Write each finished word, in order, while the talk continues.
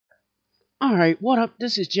Alright, what up?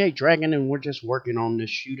 This is Jay Dragon, and we're just working on this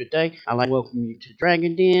shoe today. I'd like to welcome you to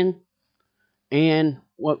Dragon Den. And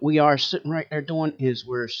what we are sitting right there doing is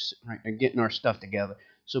we're sitting right there getting our stuff together.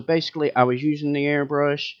 So basically, I was using the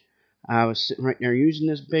airbrush. I was sitting right there using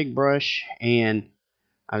this big brush, and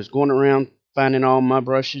I was going around finding all my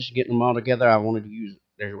brushes, getting them all together. I wanted to use,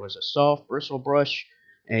 there was a soft bristle brush,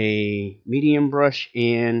 a medium brush,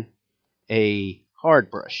 and a hard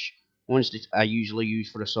brush. Ones that I usually use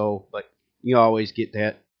for the sole, but you always get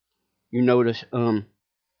that. You notice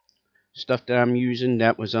stuff that I'm using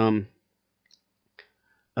that was uh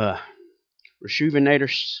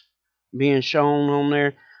rejuvenators being shown on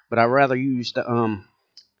there, but I rather use the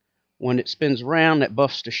one that spins around that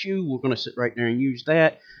buffs the shoe. We're gonna sit right there and use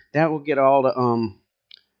that. That will get all the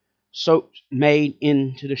soap made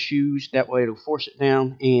into the shoes. That way it'll force it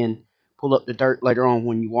down and pull up the dirt later on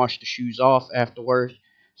when you wash the shoes off afterwards.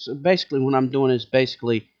 So basically what I'm doing is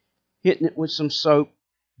basically hitting it with some soap,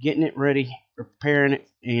 getting it ready, preparing it,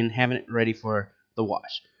 and having it ready for the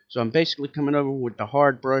wash. So I'm basically coming over with the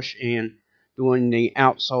hard brush and doing the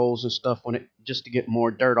outsoles and stuff on it just to get more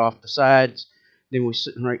dirt off the sides. Then we're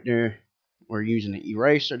sitting right there. We're using an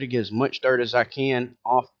eraser to get as much dirt as I can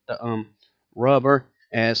off the rubber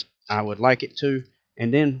as I would like it to.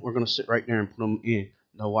 And then we're going to sit right there and put them in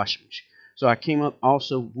the washing machine. So I came up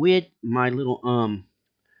also with my little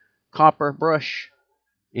copper brush,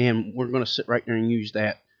 and we're going to sit right there and use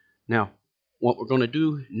that. Now, what we're going to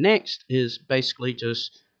do next is basically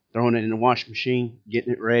just throwing it in the washing machine,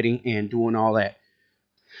 getting it ready, and doing all that.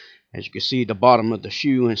 As you can see, the bottom of the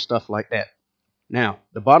shoe and stuff like that. Now,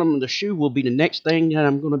 the bottom of the shoe will be the next thing that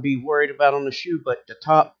I'm going to be worried about on the shoe, but the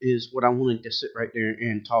top is what I wanted to sit right there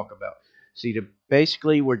and talk about. See,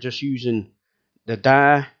 basically, we're just using the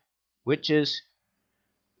dye, which is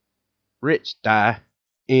RIT dye,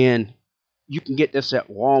 and you can get this at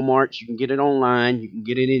Walmart. You can get it online. You can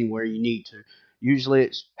get it anywhere you need to. Usually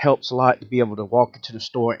it helps a lot to be able to walk into the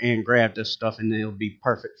store and grab this stuff, and it'll be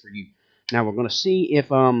perfect for you. Now we're going to see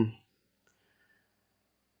if about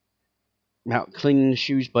cleaning the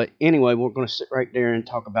shoes, but anyway, we're going to sit right there and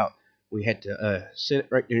talk about, we had to sit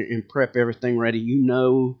right there and prep everything ready. You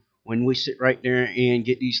know, when we sit right there and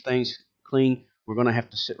get these things clean, we're going to have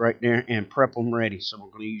to sit right there and prep them ready. So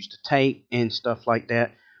we're going to use the tape and stuff like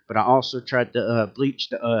that. But I also tried to bleach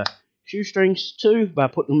the shoestrings too by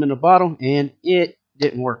putting them in a bottle, and it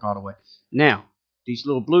didn't work all the way. Now, these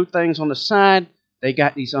little blue things on the side, they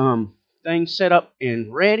got these things set up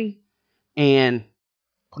and ready, and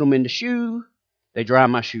put them in the shoe. They dry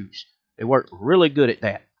my shoes. They work really good at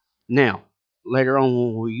that. Now, later on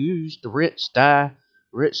when we use the RIT dye,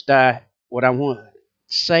 what I want to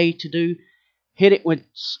say to do, hit it with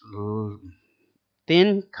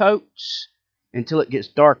thin coats until it gets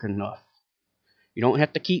dark enough. You don't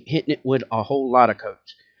have to keep hitting it with a whole lot of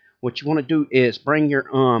coats. What you want to do is bring your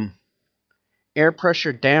air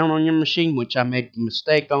pressure down on your machine, which I made a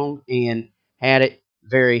mistake on, and had it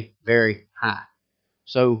very, very high.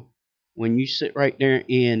 So when you sit right there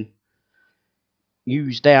and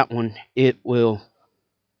use that one, it will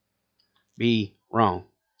be wrong.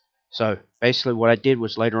 So basically what I did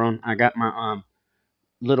was later on, I got my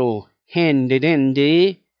little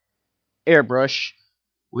handy airbrush,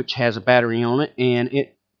 which has a battery on it, and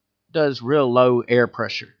it does real low air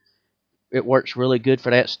pressure. It works really good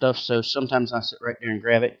for that stuff, so sometimes I sit right there and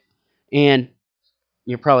grab it. And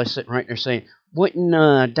you're probably sitting right there saying,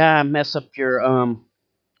 wouldn't dye mess up your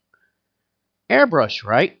airbrush,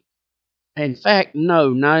 right? In fact,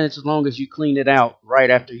 no, not as long as you clean it out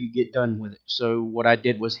right after you get done with it. So what I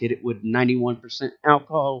did was hit it with 91%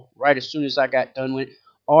 alcohol right as soon as I got done with it.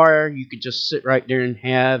 Or you could just sit right there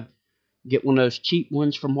and get one of those cheap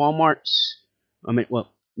ones from Walmart's. I mean,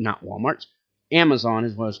 well, not Walmart's. Amazon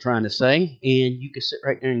is what I was trying to say. And you could sit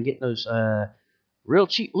right there and get those real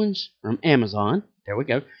cheap ones from Amazon. There we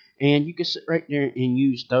go. And you can sit right there and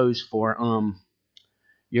use those for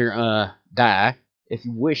your dye if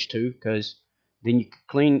you wish to, because then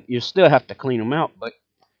you still have to clean them out, but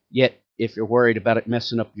yet if you're worried about it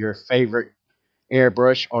messing up your favorite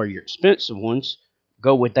airbrush or your expensive ones,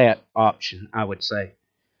 go with that option, I would say.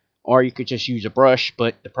 Or you could just use a brush,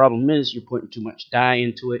 but the problem is you're putting too much dye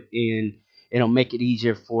into it, and it'll make it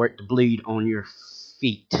easier for it to bleed on your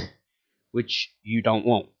feet, which you don't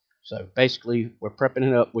want. So basically we're prepping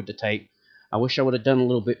it up with the tape. I wish I would have done a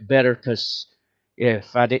little bit better, because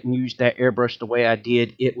if I didn't use that airbrush the way I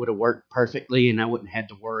did, it would have worked perfectly, and I wouldn't have had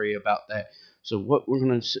to worry about that. So what we're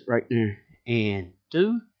going to sit right there and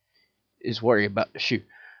do is worry about the shoe.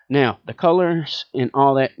 Now, the colors and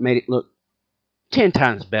all that made it look 10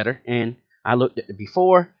 times better, and I looked at the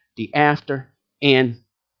before, the after, and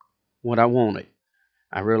what I wanted.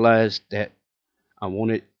 I realized that I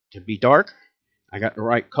want it to be dark. I got the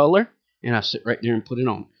right color, and I sit right there and put it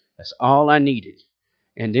on. That's all I needed.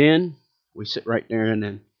 And then we sit right there and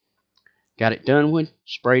then got it done with,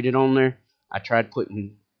 sprayed it on there. I tried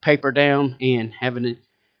putting paper down and having it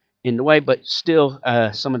in the way, but still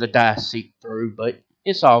some of the dye seeped through, but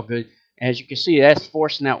it's all good. As you can see, that's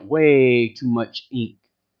forcing out way too much ink,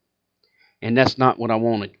 and that's not what I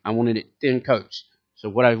wanted. I wanted it thin coats. So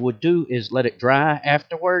what I would do is let it dry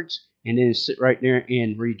afterwards and then sit right there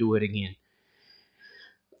and redo it again.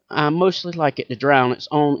 I mostly like it to dry on its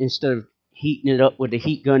own instead of heating it up with the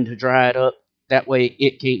heat gun to dry it up. That way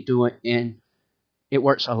it can't do it, and it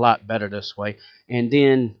works a lot better this way. And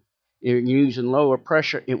then if you're using lower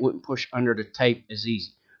pressure, it wouldn't push under the tape as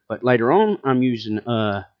easy. But later on, I'm using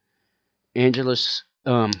Angela's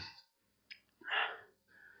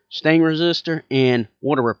stain resistor and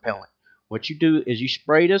water repellent. What you do is you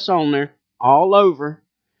spray this on there all over,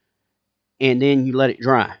 and then you let it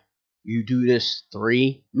dry. You do this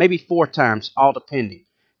 3, maybe 4 times, all depending.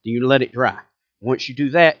 Then you let it dry. Once you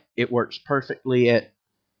do that, it works perfectly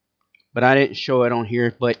but I didn't show it on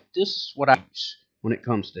here, but this is what I use when it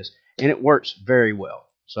comes to this, and it works very well.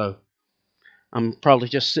 So I'm probably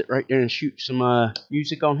just sit right there and shoot some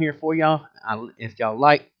music on here for y'all. If y'all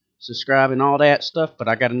like, subscribe and all that stuff. But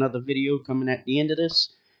I got another video coming at the end of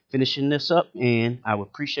this, finishing this up, and I would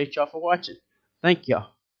appreciate y'all for watching. Thank y'all.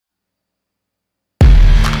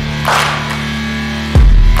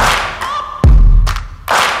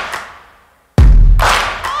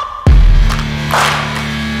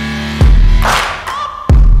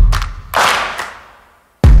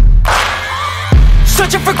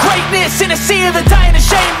 Searching for greatness in a sea of the dying and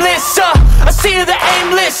shameless, a sea of the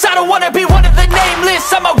aimless. I don't wanna be one of the nameless.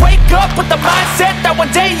 I'ma wake up with the mindset that one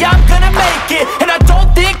day I'm gonna make it, and I don't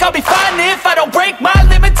think I'll be fine if I don't break my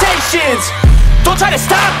limitations. Don't try to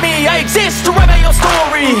stop me, I exist to write my own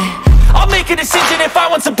story. I'll make a decision if I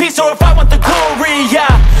want some peace or if I want the glory. Yeah,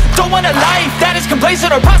 don't want a life that is complacent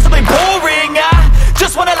or possibly boring. I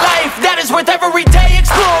just want a life that is worth every day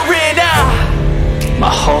exploring. My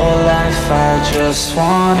whole life I just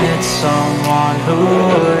wanted someone who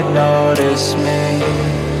would notice me.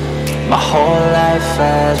 My whole life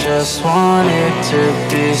I just wanted to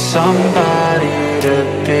be somebody to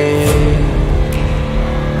be.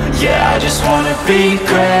 Yeah, I just wanna be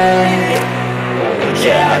great.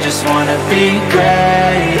 Yeah, I just wanna be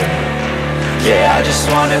great. Yeah, I just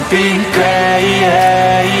wanna be great.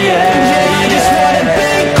 Yeah, I just wanna be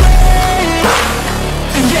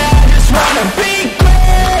great. Yeah, I just wanna be great.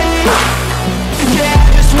 Yeah,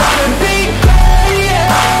 I just wanna be great.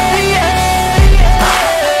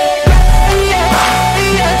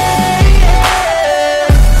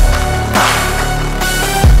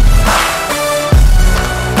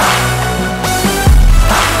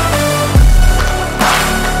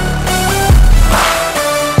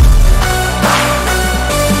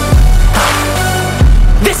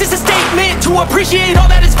 This is a statement to appreciate all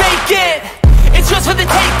that is vacant. It's just for the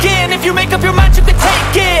taking. If you make up your mind, you can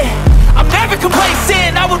take it. I'm never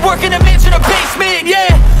complacent. I would work in a mansion or basement. Yeah,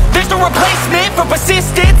 there's no replacement for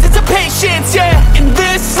persistence. It's a patience. Yeah, in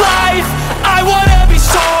this life I wanna be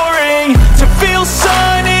soaring, to feel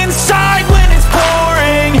sun inside when it's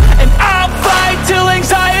pouring, and I'll fight till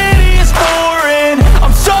anxiety is foreign.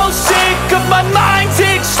 I'm so sick of my mind's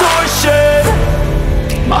extortion.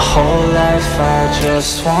 My whole life I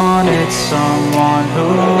just wanted someone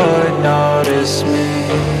who would notice me.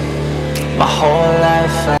 My whole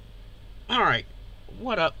life Alright,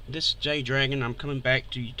 what up? This is J Dragon. I'm coming back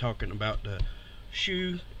to you talking about the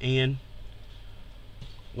shoe and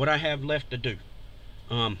what I have left to do.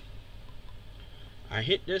 I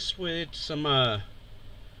hit this with some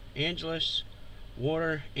Angela's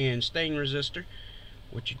water and stain resistor.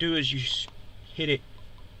 What you do is you hit it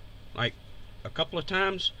like a couple of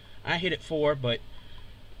times. I hit it 4, but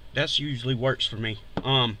that's usually works for me.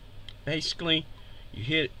 Basically you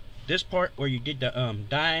hit this part where you did the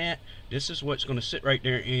dye at. This is what's going to sit right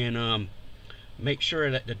there and make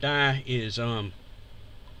sure that the dye is not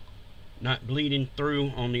bleeding through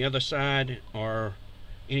on the other side or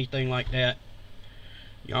anything like that.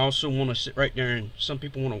 You also want to sit right there, and some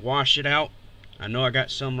people want to wash it out. I know I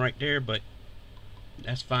got some right there, but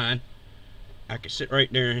that's fine. I could sit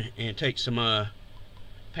right there and take some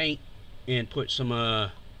paint and put some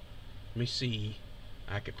let me see,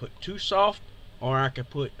 I could put Too Soft, or I could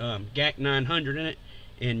put GAC 900 in it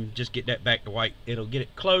and just get that back to white. It'll get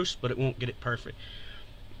it close, but it won't get it perfect.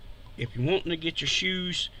 If you're wanting to get your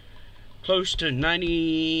shoes close to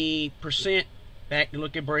 90% back to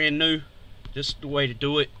looking brand new, this is the way to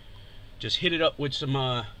do it. Just hit it up with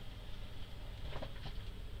some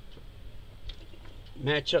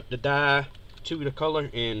match up the dye to the color,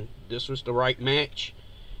 and this was the right match.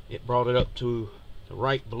 It brought it up to the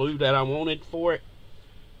right blue that I wanted for it,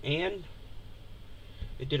 and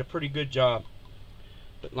it did a pretty good job.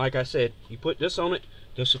 But like I said, you put this on it,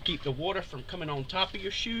 this will keep the water from coming on top of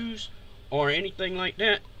your shoes or anything like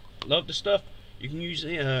that. Love the stuff. You can use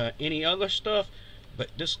any other stuff, but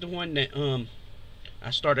this is the one that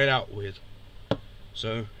I started out with.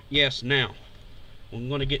 So yes, now I'm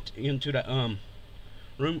going to get into the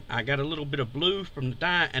room. I got a little bit of blue from the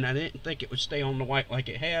dye, and I didn't think it would stay on the white like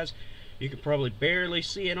it has. You can probably barely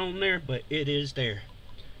see it on there, but it is there.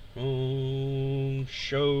 Oh,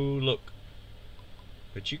 look.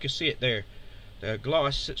 But you can see it there. The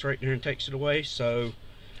gloss sits right there and takes it away. So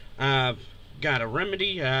I've got a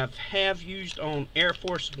remedy I have used on Air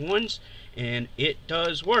Force Ones, and it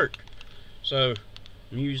does work. So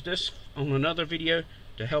I'm gonna use this on another video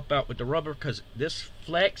to help out with the rubber, because this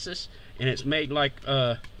flexes and it's made like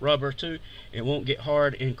rubber too. It won't get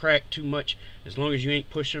hard and crack too much as long as you ain't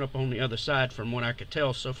pushing up on the other side. From what I could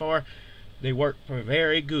tell so far, they work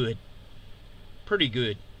very good, pretty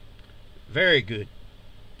good, very good,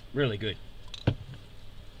 really good.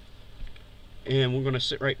 And we're gonna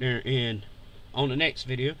sit right there, and on the next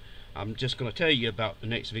video, I'm just gonna tell you about the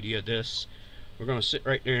next video of this. We're gonna sit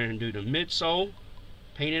right there and do the midsole,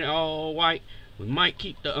 paint it all white. We might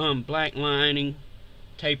keep the black lining,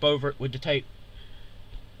 tape over it with the tape,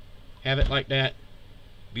 have it like that,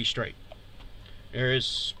 be straight. There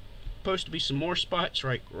is supposed to be some more spots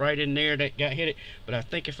right in there that got hit it, but I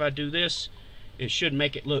think if I do this, it should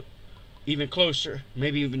make it look even closer,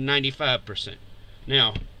 maybe even 95%.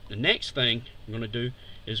 Now the next thing I'm going to do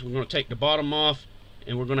is we're going to take the bottom off,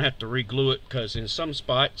 and we're going to have to re-glue it, because in some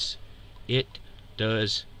spots it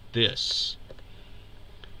does this.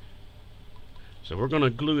 So we're going to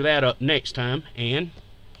glue that up next time, and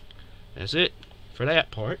that's it for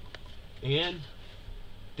that part. And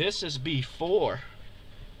this is before.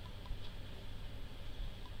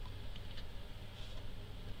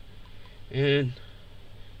 And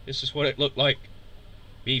this is what it looked like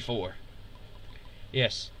before.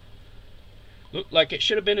 Yes, looked like it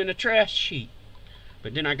should have been in a trash heap,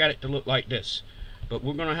 but then I got it to look like this. But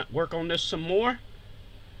we're going to work on this some more,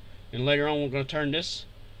 and later on we're going to turn this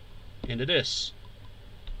into this.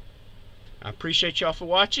 I appreciate y'all for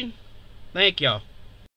watching. Thank y'all.